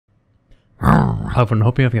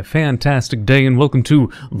Hope you're having a fantastic day and welcome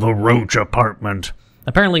to the Roach Apartment.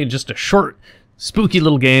 Apparently just a short, spooky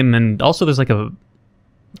little game, and also there's like a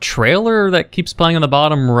trailer that keeps playing on the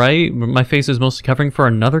bottom right. My face is mostly covering for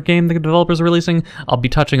another game the developers are releasing. I'll be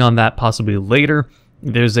touching on that possibly later.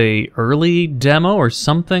 There's a early demo or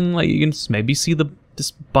something, like you can maybe see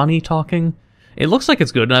this bunny talking. It looks like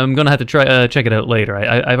it's good, and I'm going to have to try check it out later.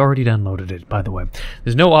 I've already downloaded it, by the way.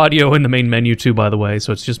 There's no audio in the main menu, too, by the way,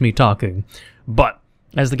 so it's just me talking. But,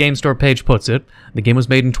 as the Game Store page puts it, the game was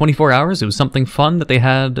made in 24 hours. It was something fun that they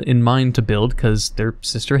had in mind to build, because their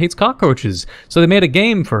sister hates cockroaches. So they made a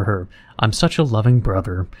game for her. I'm such a loving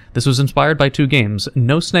brother. This was inspired by two games,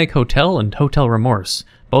 No Snake Hotel and Hotel Remorse,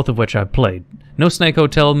 both of which I've played. No Snake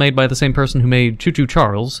Hotel made by the same person who made Choo Choo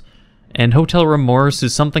Charles, and Hotel Remorse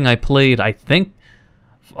is something I played, I think,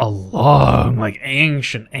 a long, like,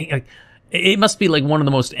 ancient... it must be, like, one of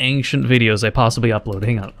the most ancient videos I possibly upload.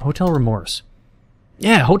 Hang on. Hotel Remorse.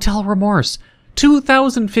 Yeah, Hotel Remorse.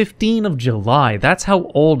 2015 of July. That's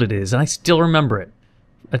how old it is, and I still remember it.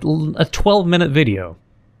 A 12-minute video.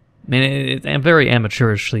 I mean, it's very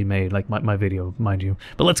amateurishly made, like my video, mind you.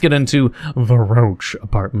 But let's get into the Roach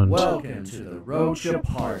Apartment. Welcome to the Roach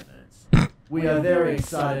Apartment. We are very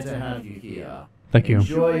excited to have you here. Thank you.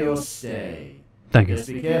 Enjoy your stay. Thank you. Just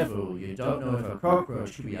be careful, you don't know if a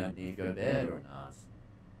cockroach could be underneath your bed or not.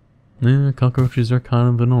 Yeah, cockroaches are kind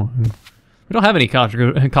of annoying. We don't have any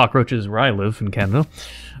cockroaches where I live in Canada.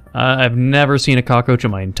 I've never seen a cockroach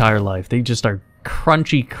in my entire life. They just are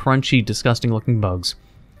crunchy, crunchy, disgusting looking bugs.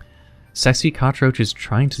 Sexy cockroach is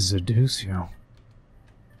trying to seduce you.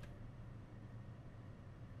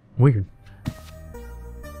 Weird.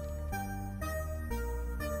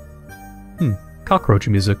 Cockroach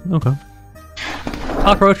music. Okay.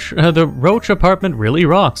 Cockroach, the Roach Apartment really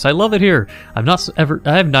rocks. I love it here. I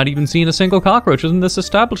have not even seen a single cockroach in this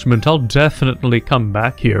establishment. I'll definitely come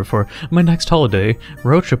back here for my next holiday.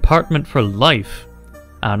 Roach Apartment for life.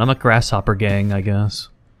 And I'm a grasshopper gang, I guess.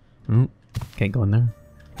 Can't go in there.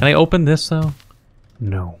 Can I open this though?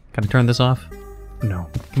 No. Can I turn this off? No.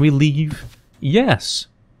 Can we leave? Yes.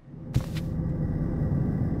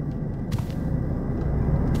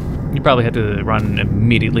 You probably had to run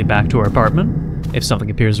immediately back to our apartment if something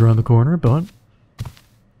appears around the corner, but...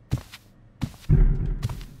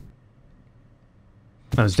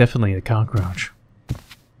 that was definitely a cockroach.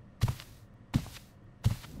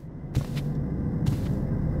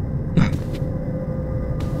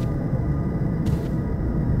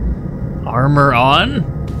 Armor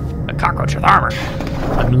on? A cockroach with armor.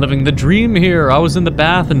 I'm living the dream here. I was in the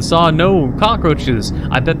bath and saw no cockroaches.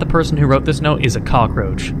 I bet the person who wrote this note is a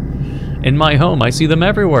cockroach. In my home, I see them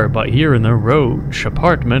everywhere, but here in the Roach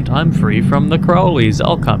Apartment, I'm free from the crawlies.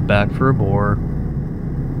 I'll come back for more.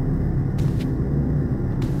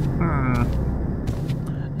 I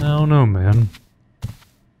don't know, man.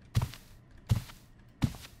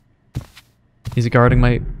 Is it guarding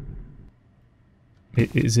my...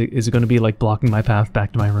 Is it going to be, like, blocking my path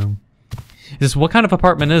back to my room? What kind of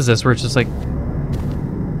apartment is this, where it's just, like...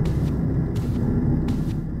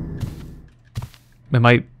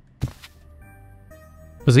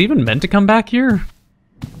 Was it even meant to come back here?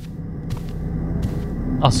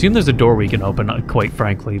 I'll assume there's a door we can open, quite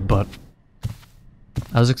frankly, but...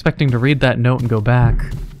 I was expecting to read that note and go back.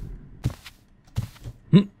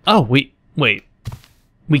 Oh, wait.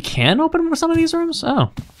 We can open some of these rooms?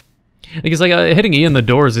 Oh. Because, like, hitting E on the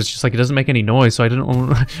doors, it's just like, it doesn't make any noise, so I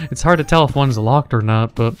didn't... It's hard to tell if one's locked or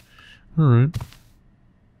not, but... Alright.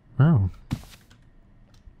 Oh.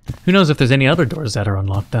 Who knows if there's any other doors that are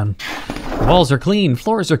unlocked, then. The walls are clean,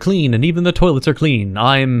 floors are clean, and even the toilets are clean.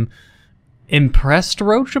 I'm... impressed,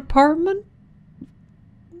 Roach Apartment?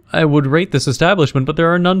 I would rate this establishment, but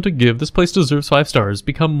there are none to give. This place deserves 5 stars.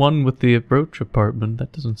 Become one with the Roach Apartment.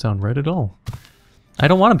 That doesn't sound right at all. I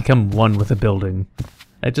don't want to become one with a building.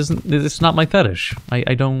 It's not my fetish.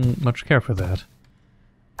 I don't much care for that.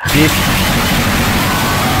 That's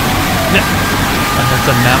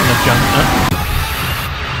a mountain of junk.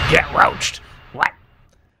 Get roached! What?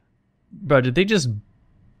 Bro, did they just...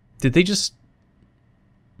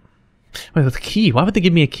 Wait, with a key? Why would they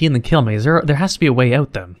give me a key and then kill me? There has to be a way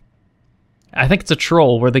out then. I think it's a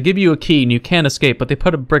troll where they give you a key and you can't escape, but they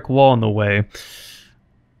put a brick wall in the way.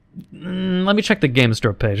 Let me check the game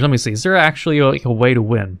store page. Let me see. Is there actually like a way to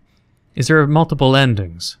win? Is there multiple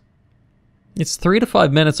endings? It's 3 to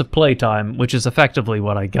 5 minutes of playtime, which is effectively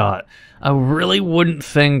what I got. I really wouldn't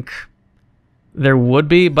think there would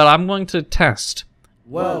be, but I'm going to test.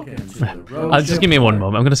 Welcome to the Roach just give me one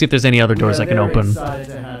moment. I'm going to see if there's any other doors I can open.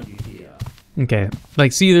 Okay.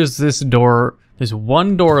 Like, see, there's this door. There's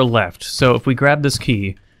one door left. So if we grab this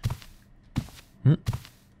key,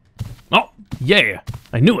 Oh, yeah!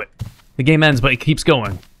 I knew it! The game ends, but it keeps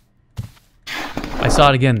going. I saw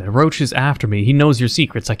it again. The roach is after me. He knows your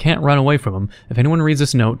secrets. I can't run away from him. If anyone reads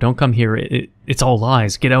this note, don't come here. It's all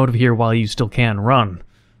lies. Get out of here while you still can. Run.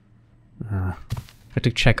 I have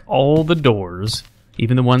to check all the doors,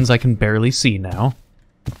 even the ones I can barely see now.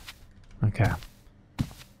 Okay.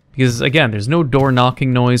 Because, again, there's no door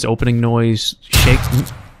knocking noise, opening noise,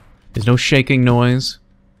 there's no shaking noise.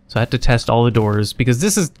 So I have to test all the doors, because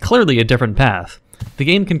this is clearly a different path. The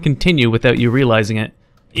game can continue without you realizing it.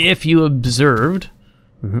 If you observed,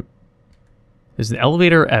 there's an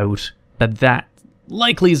elevator out, but that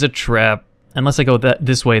likely is a trap, unless I go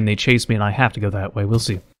this way and they chase me and I have to go that way. We'll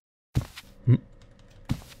see.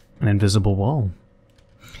 An invisible wall.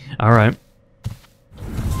 Alright.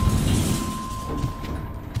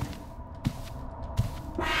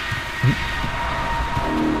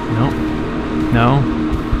 No. No.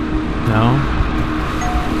 No.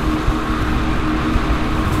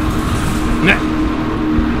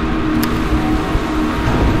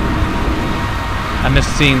 I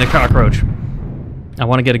missed seeing the cockroach. I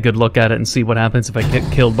want to get a good look at it and see what happens if I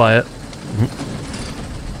get killed by it.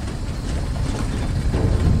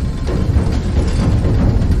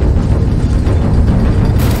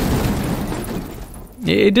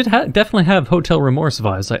 It did definitely have Hotel Remorse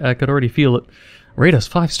vibes. I could already feel it. Rate us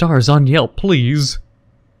 5 stars on Yelp, please.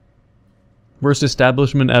 Worst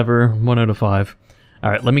establishment ever. 1 out of 5.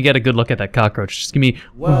 Alright, let me get a good look at that cockroach. Just give me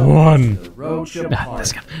one. Roach Apartment.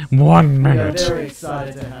 This guy. 1 minute. We are very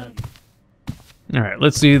excited to have you. Alright,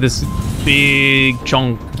 let's see this big,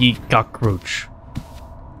 chunky cockroach.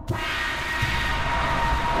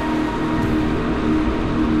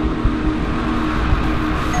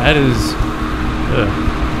 That is...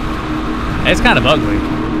 It's kind of ugly.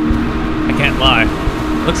 I can't lie.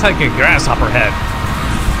 Looks like a grasshopper head.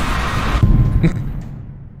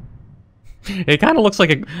 It kind of looks like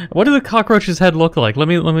a... What does a cockroach's head look like? Let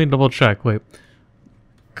me double check. Wait.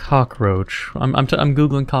 Cockroach. I'm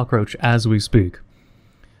googling cockroach as we speak.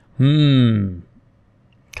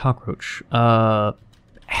 Cockroach.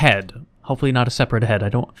 Head. Hopefully not a separate head. I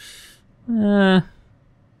don't...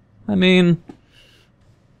 I mean...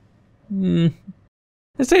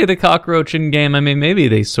 I say the cockroach in game, I mean, maybe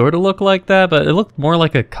they sort of look like that, but it looked more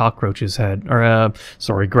like a cockroach's head. Or,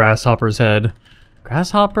 sorry, grasshopper's head.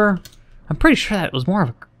 Grasshopper? I'm pretty sure that was more of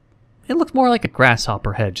a... It looked more like a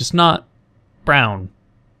grasshopper head, just not brown.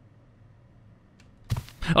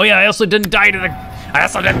 Oh yeah, I also didn't die to the... I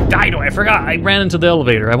also didn't die to it, I forgot! I ran into the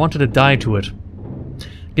elevator, I wanted to die to it.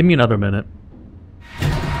 Give me another minute.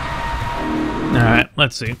 Alright,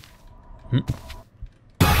 let's see.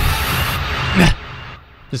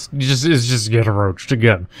 Just get roached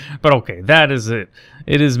again. But okay, that is it.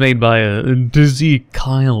 It is made by a Dizzy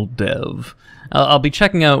Kyle dev. I'll be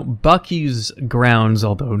checking out Bucky's Grounds,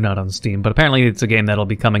 although not on Steam, but apparently it's a game that'll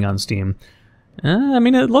be coming on Steam. I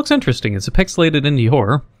mean, it looks interesting. It's a pixelated indie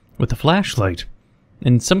horror with a flashlight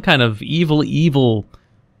and some kind of evil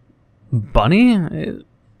bunny.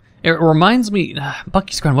 It reminds me...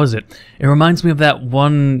 Bucky's Ground, what is it? It reminds me of that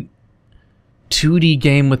one 2D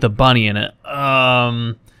game with a bunny in it.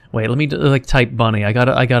 Wait, let me like type bunny. I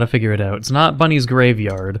gotta figure it out. It's not Bunny's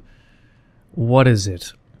Graveyard. What is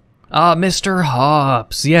it? Mr.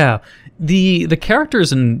 Hops. Yeah, the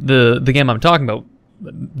characters in the game I'm talking about,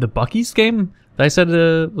 the Bucky's game that I said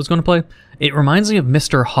was going to play. It reminds me of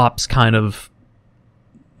Mr. Hops, kind of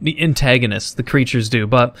the antagonists the creatures do.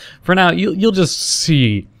 But for now, you'll just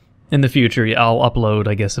see. In the future, I'll upload,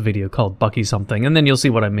 I guess, a video called Bucky something, and then you'll see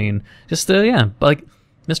what I mean. Just, yeah, like,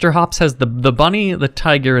 Mr. Hops has the bunny, the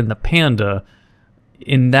tiger, and the panda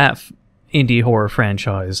in that indie horror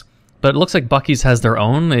franchise. But it looks like Bucky's has their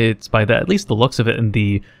own. It's by at least the looks of it in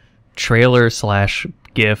the trailer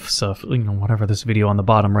 / GIFs of, you know, whatever this video on the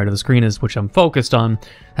bottom right of the screen is, which I'm focused on,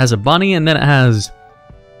 has a bunny, and then it has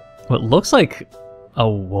what looks like a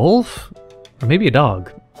wolf, or maybe a dog.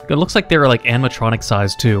 It looks like they're like animatronic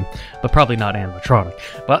size too, but probably not animatronic.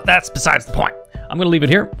 But that's besides the point. I'm going to leave it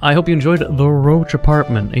here. I hope you enjoyed The Roach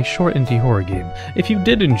Apartment, a short indie horror game. If you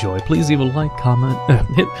did enjoy, please leave a like, comment,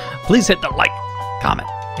 please hit the like, comment,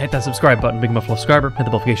 hit that subscribe button, Big Muffalo subscriber, hit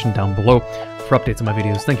the notification down below for updates on my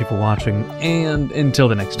videos. Thank you for watching, and until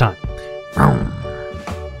the next time.